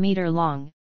 1 mm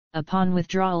long. Upon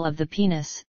withdrawal of the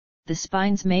penis, the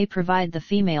spines may provide the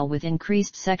female with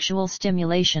increased sexual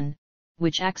stimulation,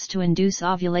 which acts to induce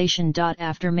ovulation.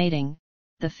 After mating,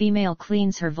 the female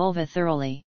cleans her vulva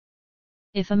thoroughly.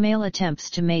 If a male attempts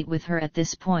to mate with her at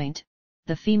this point,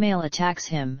 the female attacks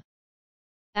him.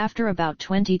 After about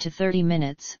 20 to 30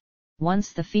 minutes,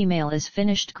 once the female is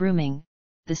finished grooming,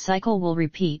 the cycle will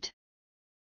repeat.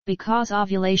 Because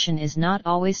ovulation is not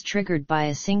always triggered by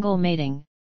a single mating,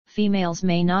 females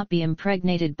may not be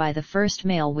impregnated by the first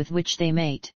male with which they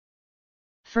mate.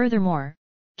 Furthermore,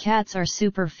 cats are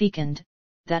superfecund,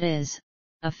 that is,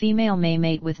 a female may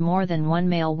mate with more than one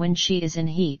male when she is in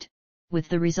heat, with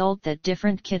the result that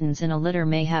different kittens in a litter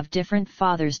may have different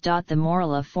fathers. The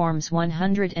morula forms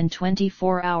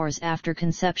 124 hours after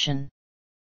conception.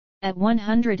 At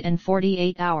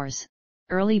 148 hours,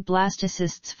 early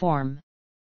blastocysts form.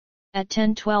 At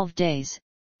 10-12 days,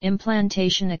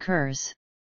 implantation occurs.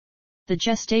 The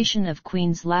gestation of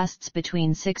queens lasts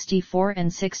between 64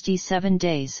 and 67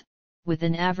 days, with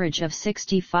an average of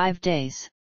 65 days.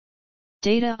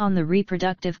 Data on the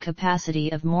reproductive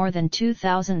capacity of more than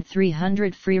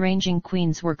 2,300 free-ranging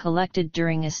queens were collected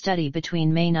during a study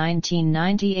between May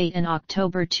 1998 and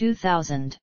October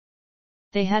 2000.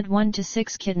 They had 1 to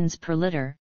 6 kittens per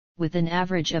litter, with an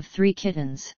average of 3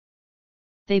 kittens.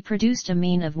 They produced a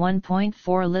mean of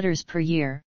 1.4 litters per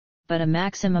year, but a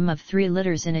maximum of 3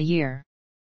 litters in a year.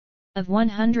 Of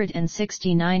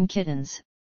 169 kittens,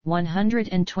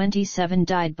 127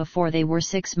 died before they were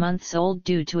 6 months old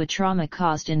due to a trauma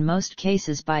caused in most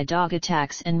cases by dog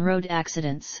attacks and road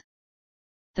accidents.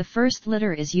 The first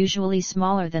litter is usually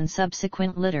smaller than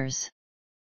subsequent litters.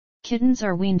 Kittens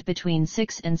are weaned between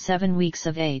 6 and 7 weeks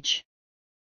of age.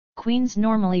 Queens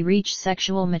normally reach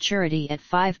sexual maturity at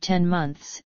 5-10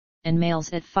 months, and males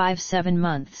at 5-7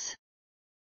 months.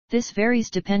 This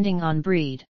varies depending on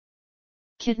breed.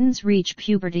 Kittens reach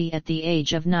puberty at the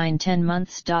age of 9-10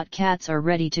 months. Cats are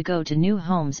ready to go to new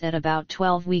homes at about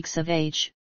 12 weeks of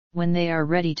age, when they are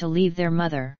ready to leave their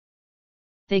mother.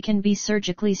 They can be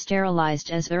surgically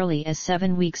sterilized as early as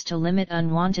 7 weeks to limit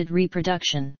unwanted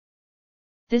reproduction.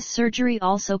 This surgery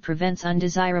also prevents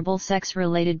undesirable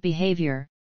sex-related behavior,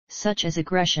 such as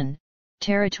aggression,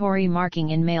 territory marking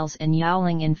in males and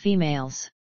yowling in females.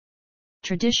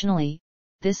 Traditionally,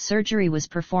 this surgery was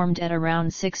performed at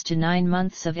around 6 to 9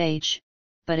 months of age,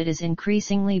 but it is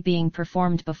increasingly being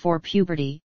performed before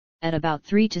puberty, at about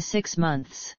 3 to 6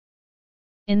 months.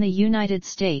 In the United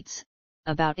States,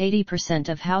 about 80%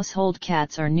 of household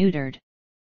cats are neutered.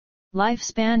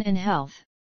 Lifespan and health.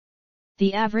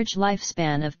 The average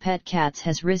lifespan of pet cats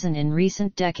has risen in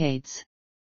recent decades.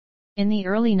 In the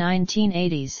early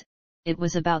 1980s, it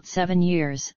was about 7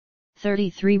 years,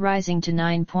 33 rising to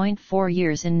 9.4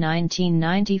 years in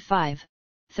 1995,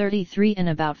 33 and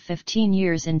about 15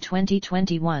 years in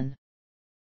 2021.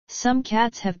 Some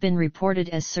cats have been reported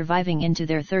as surviving into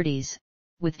their 30s,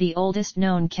 with the oldest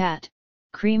known cat,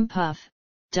 Cream Puff,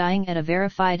 dying at a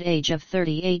verified age of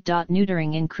 38.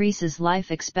 Neutering increases life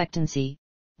expectancy.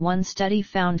 One study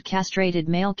found castrated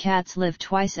male cats live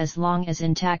twice as long as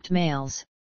intact males,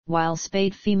 while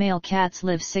spayed female cats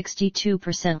live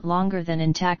 62% longer than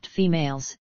intact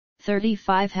females.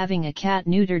 35 Having a cat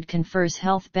neutered confers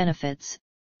health benefits.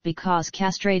 Because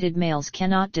castrated males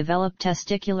cannot develop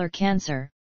testicular cancer,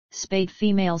 spayed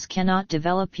females cannot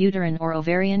develop uterine or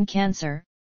ovarian cancer,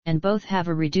 and both have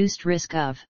a reduced risk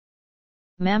of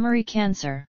mammary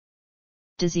cancer.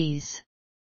 Disease.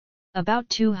 About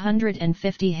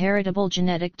 250 heritable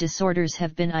genetic disorders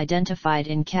have been identified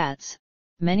in cats,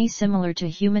 many similar to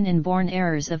human inborn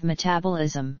errors of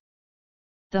metabolism.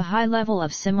 The high level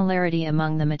of similarity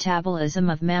among the metabolism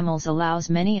of mammals allows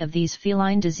many of these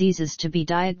feline diseases to be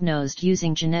diagnosed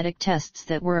using genetic tests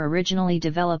that were originally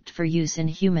developed for use in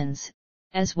humans,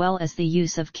 as well as the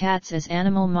use of cats as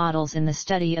animal models in the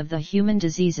study of the human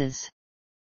diseases.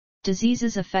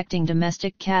 Diseases affecting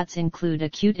domestic cats include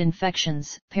acute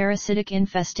infections, parasitic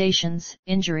infestations,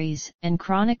 injuries, and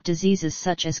chronic diseases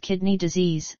such as kidney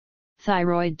disease,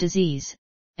 thyroid disease,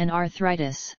 and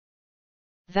arthritis.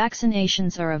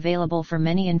 Vaccinations are available for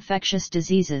many infectious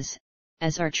diseases,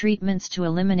 as are treatments to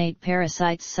eliminate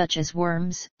parasites such as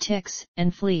worms, ticks,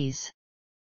 and fleas.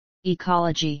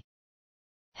 Ecology.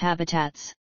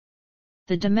 Habitats.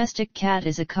 The domestic cat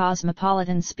is a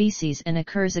cosmopolitan species and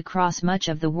occurs across much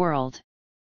of the world.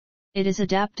 It is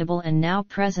adaptable and now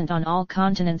present on all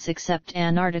continents except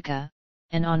Antarctica,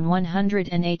 and on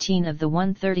 118 of the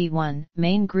 131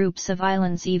 main groups of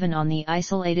islands, even on the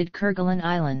isolated Kerguelen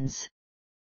Islands.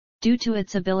 Due to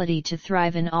its ability to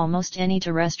thrive in almost any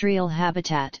terrestrial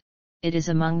habitat, it is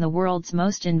among the world's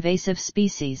most invasive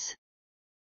species.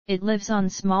 It lives on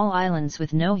small islands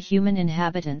with no human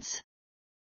inhabitants.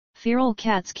 Feral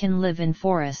cats can live in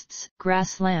forests,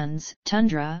 grasslands,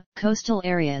 tundra, coastal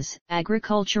areas,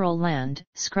 agricultural land,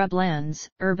 scrublands,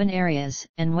 urban areas,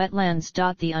 and wetlands.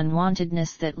 The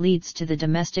unwantedness that leads to the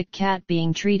domestic cat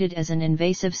being treated as an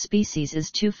invasive species is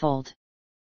twofold.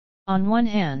 On one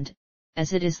hand,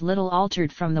 as it is little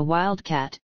altered from the wild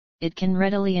cat, it can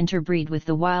readily interbreed with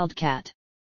the wild cat.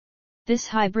 This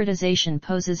hybridization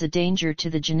poses a danger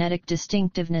to the genetic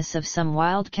distinctiveness of some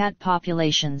wild cat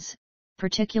populations,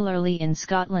 particularly in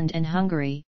Scotland and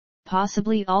Hungary,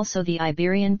 possibly also the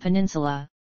Iberian Peninsula,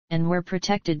 and where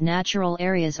protected natural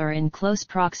areas are in close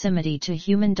proximity to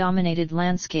human-dominated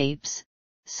landscapes,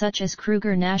 such as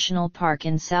Kruger National Park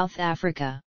in South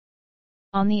Africa.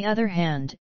 On the other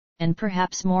hand, and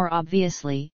perhaps more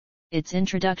obviously, its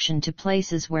introduction to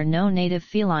places where no native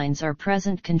felines are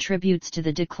present contributes to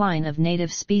the decline of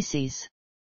native species.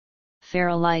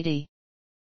 Ferality.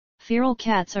 Feral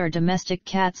cats are domestic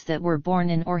cats that were born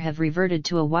in or have reverted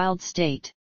to a wild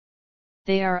state.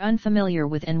 They are unfamiliar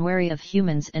with and wary of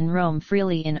humans and roam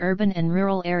freely in urban and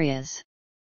rural areas.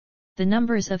 The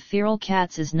numbers of feral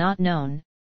cats is not known,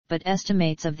 but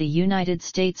estimates of the United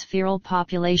States feral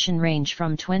population range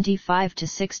from 25 to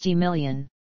 60 million.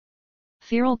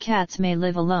 Feral cats may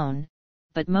live alone,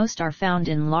 but most are found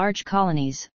in large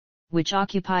colonies, which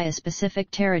occupy a specific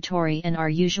territory and are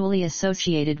usually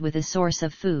associated with a source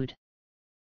of food.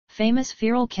 Famous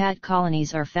feral cat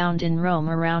colonies are found in Rome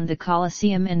around the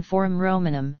Colosseum and Forum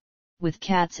Romanum, with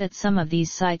cats at some of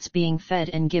these sites being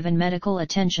fed and given medical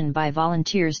attention by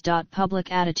volunteers.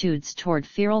 Public attitudes toward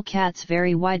feral cats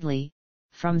vary widely,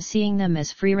 from seeing them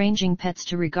as free-ranging pets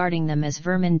to regarding them as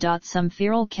vermin. Some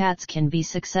feral cats can be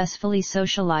successfully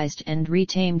socialized and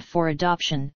retamed for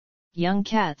adoption. Young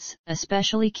cats,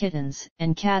 especially kittens,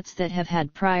 and cats that have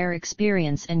had prior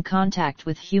experience and contact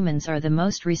with humans are the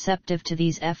most receptive to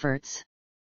these efforts.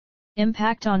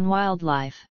 Impact on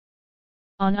wildlife.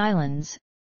 On islands,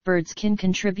 birds can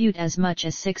contribute as much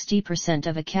as 60%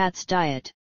 of a cat's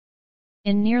diet.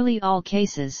 In nearly all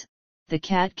cases, the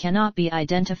cat cannot be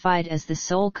identified as the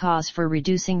sole cause for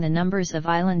reducing the numbers of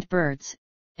island birds,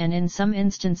 and in some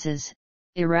instances,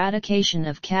 eradication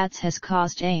of cats has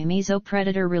caused a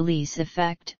mesopredator release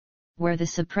effect, where the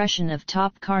suppression of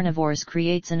top carnivores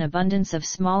creates an abundance of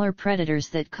smaller predators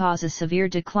that cause a severe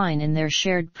decline in their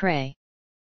shared prey.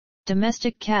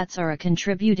 Domestic cats are a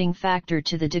contributing factor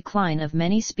to the decline of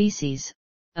many species,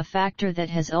 a factor that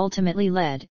has ultimately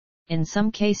led, in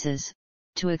some cases,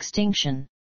 to extinction.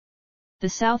 The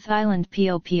South Island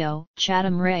Popo,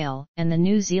 Chatham rail, and the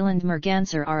New Zealand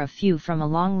merganser are a few from a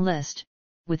long list,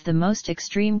 with the most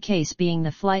extreme case being the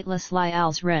flightless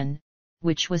Lyall's wren,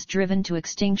 which was driven to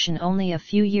extinction only a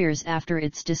few years after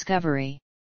its discovery.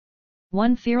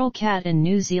 One feral cat in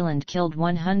New Zealand killed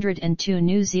 102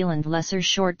 New Zealand lesser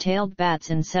short-tailed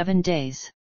bats in 7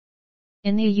 days.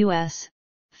 In the U.S.,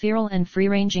 feral and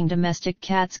free-ranging domestic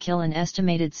cats kill an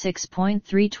estimated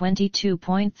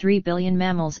 6.3–22.3 billion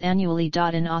mammals annually.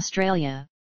 In Australia,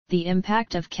 the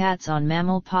impact of cats on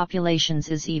mammal populations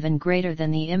is even greater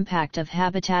than the impact of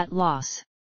habitat loss.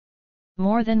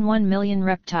 More than 1 million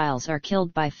reptiles are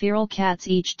killed by feral cats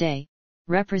each day,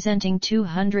 representing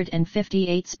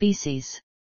 258 species.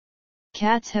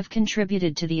 Cats have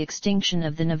contributed to the extinction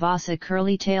of the Navassa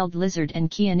curly-tailed lizard and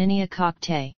Chioninia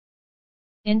coctae.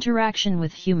 Interaction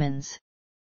with humans.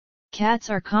 Cats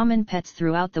are common pets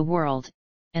throughout the world,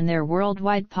 and their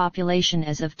worldwide population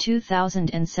as of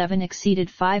 2007 exceeded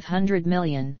 500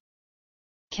 million.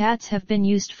 Cats have been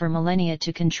used for millennia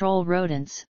to control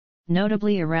rodents,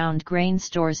 notably around grain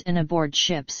stores and aboard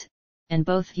ships, and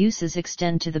both uses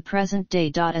extend to the present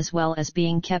day. As well as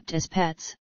being kept as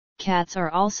pets, cats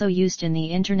are also used in the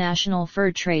international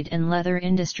fur trade and leather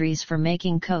industries for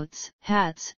making coats,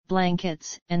 hats,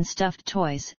 blankets, and stuffed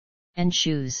toys, and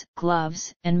shoes,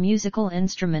 gloves, and musical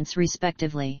instruments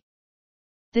respectively.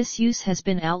 This use has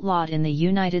been outlawed in the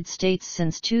United States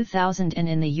since 2000 and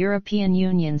in the European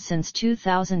Union since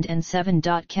 2007.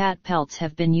 Cat pelts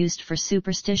have been used for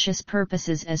superstitious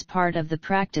purposes as part of the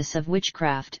practice of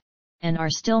witchcraft, and are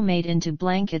still made into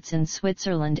blankets in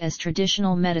Switzerland as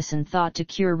traditional medicine thought to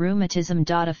cure rheumatism.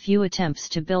 A few attempts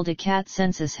to build a cat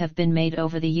census have been made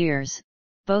over the years,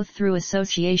 both through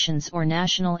associations or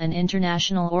national and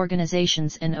international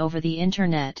organizations and over the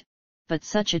Internet, but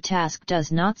such a task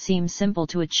does not seem simple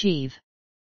to achieve.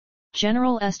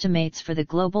 General estimates for the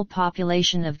global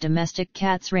population of domestic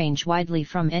cats range widely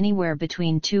from anywhere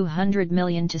between 200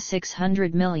 million to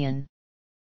 600 million.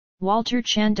 Walter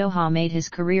Chandoha made his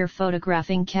career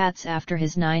photographing cats after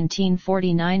his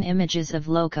 1949 images of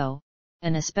Loco,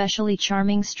 an especially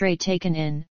charming stray taken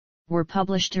in, were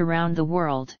published around the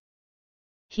world.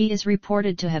 He is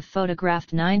reported to have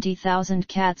photographed 90,000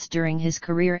 cats during his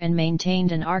career and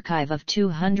maintained an archive of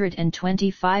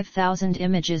 225,000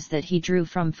 images that he drew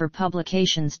from for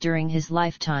publications during his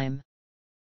lifetime.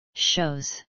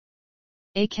 Shows.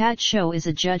 A cat show is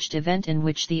a judged event in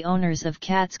which the owners of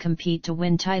cats compete to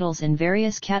win titles in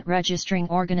various cat registering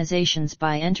organizations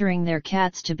by entering their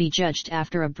cats to be judged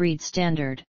after a breed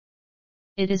standard.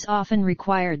 It is often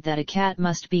required that a cat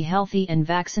must be healthy and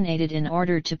vaccinated in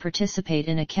order to participate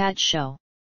in a cat show.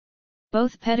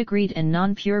 Both pedigreed and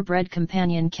non-purebred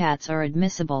companion cats are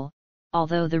admissible,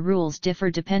 although the rules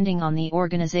differ depending on the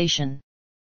organization.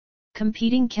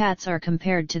 Competing cats are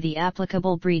compared to the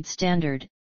applicable breed standard,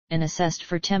 and assessed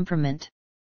for temperament.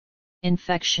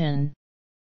 Infection.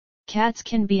 Cats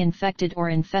can be infected or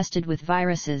infested with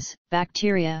viruses,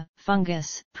 bacteria,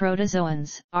 fungus,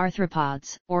 protozoans,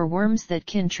 arthropods, or worms that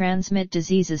can transmit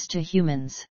diseases to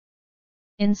humans.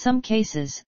 In some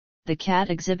cases, the cat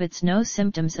exhibits no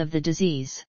symptoms of the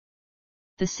disease.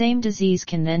 The same disease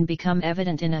can then become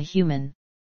evident in a human.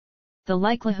 The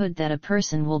likelihood that a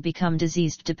person will become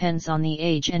diseased depends on the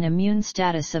age and immune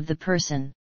status of the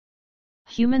person.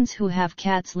 Humans who have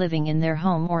cats living in their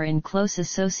home or in close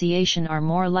association are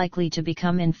more likely to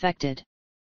become infected.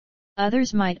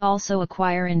 Others might also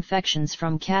acquire infections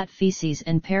from cat feces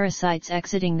and parasites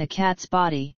exiting the cat's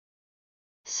body.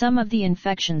 Some of the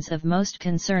infections of most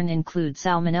concern include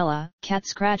Salmonella, cat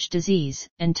scratch disease,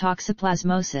 and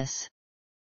toxoplasmosis.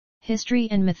 History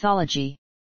and mythology.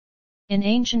 In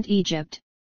ancient Egypt,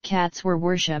 cats were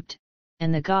worshipped,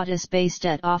 and the goddess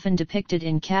Bastet often depicted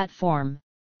in cat form,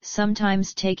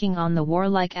 sometimes taking on the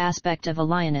warlike aspect of a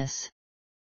lioness.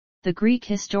 The Greek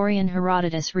historian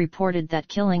Herodotus reported that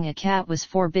killing a cat was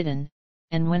forbidden,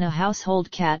 and when a household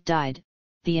cat died,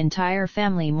 the entire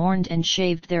family mourned and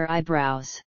shaved their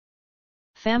eyebrows.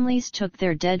 Families took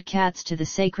their dead cats to the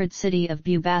sacred city of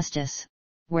Bubastis,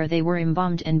 where they were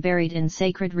embalmed and buried in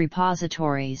sacred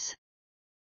repositories.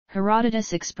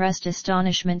 Herodotus expressed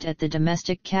astonishment at the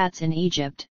domestic cats in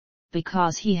Egypt,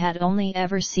 because he had only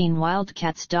ever seen wild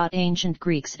cats. Ancient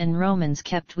Greeks and Romans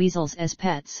kept weasels as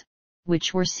pets,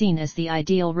 which were seen as the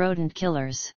ideal rodent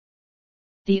killers.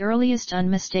 The earliest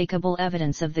unmistakable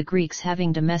evidence of the Greeks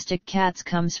having domestic cats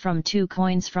comes from 2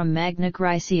 coins from Magna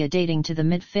Graecia dating to the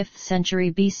mid-5th century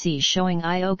BC showing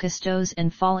Iokastos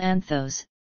and Phalanthos,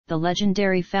 the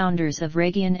legendary founders of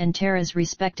Rhegion and Taras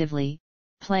respectively,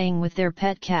 playing with their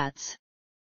pet cats.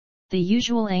 The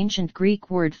usual ancient Greek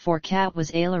word for cat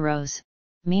was aileros,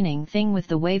 meaning thing with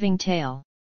the waving tail.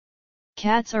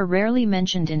 Cats are rarely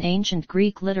mentioned in ancient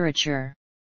Greek literature.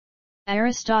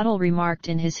 Aristotle remarked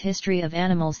in his History of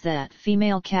Animals that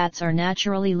female cats are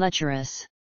naturally lecherous.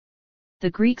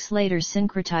 The Greeks later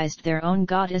syncretized their own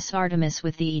goddess Artemis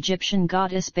with the Egyptian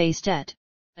goddess Bastet,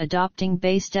 adopting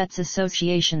Bastet's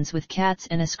associations with cats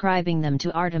and ascribing them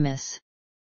to Artemis.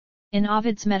 In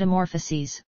Ovid's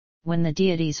Metamorphoses, when the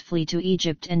deities flee to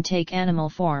Egypt and take animal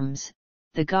forms,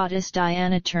 the goddess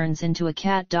Diana turns into a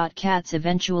cat. Cats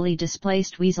eventually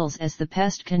displaced weasels as the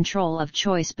pest control of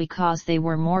choice because they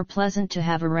were more pleasant to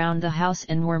have around the house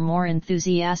and were more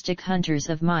enthusiastic hunters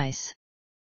of mice.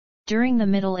 During the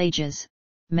Middle Ages,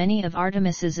 many of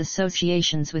Artemis's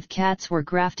associations with cats were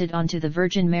grafted onto the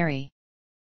Virgin Mary.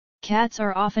 Cats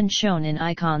are often shown in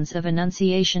icons of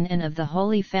Annunciation and of the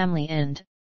Holy Family and,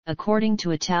 according to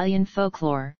Italian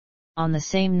folklore, on the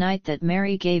same night that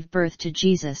Mary gave birth to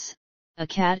Jesus, a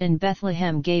cat in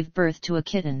Bethlehem gave birth to a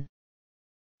kitten.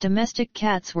 Domestic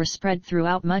cats were spread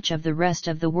throughout much of the rest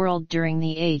of the world during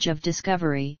the Age of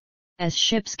Discovery, as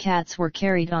ship's cats were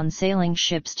carried on sailing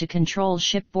ships to control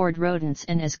shipboard rodents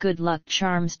and as good luck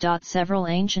charms. Several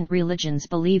ancient religions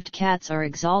believed cats are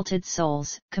exalted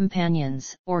souls,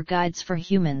 companions, or guides for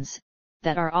humans,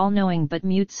 that are all-knowing but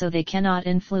mute so they cannot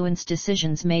influence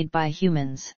decisions made by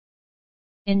humans.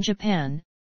 In Japan,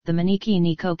 the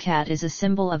Maneki-Neko cat is a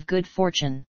symbol of good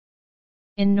fortune.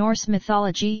 In Norse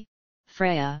mythology,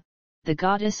 Freya, the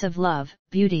goddess of love,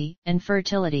 beauty, and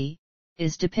fertility,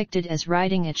 is depicted as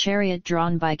riding a chariot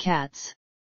drawn by cats.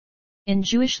 In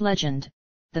Jewish legend,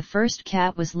 the first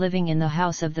cat was living in the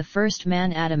house of the first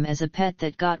man Adam as a pet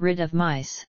that got rid of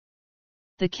mice.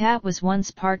 The cat was once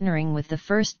partnering with the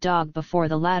first dog before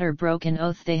the latter broke an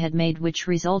oath they had made, which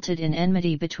resulted in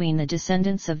enmity between the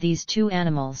descendants of these two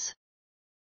animals.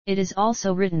 It is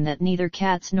also written that neither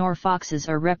cats nor foxes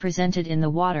are represented in the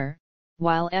water,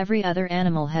 while every other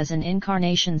animal has an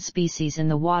incarnation species in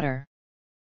the water.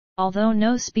 Although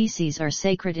no species are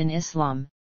sacred in Islam,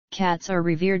 cats are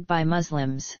revered by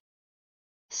Muslims.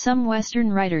 Some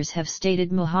Western writers have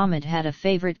stated Muhammad had a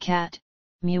favorite cat,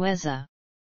 Muezza.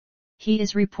 He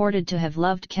is reported to have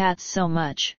loved cats so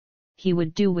much, he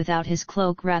would do without his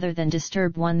cloak rather than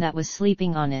disturb one that was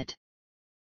sleeping on it.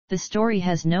 The story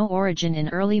has no origin in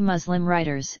early Muslim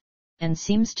writers, and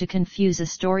seems to confuse a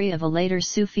story of a later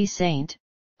Sufi saint,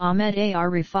 Ahmed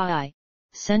ar-Rifa'i,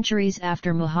 centuries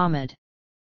after Muhammad.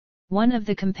 One of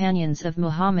the companions of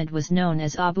Muhammad was known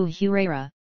as Abu Huraira,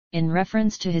 in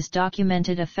reference to his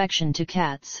documented affection to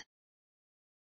cats.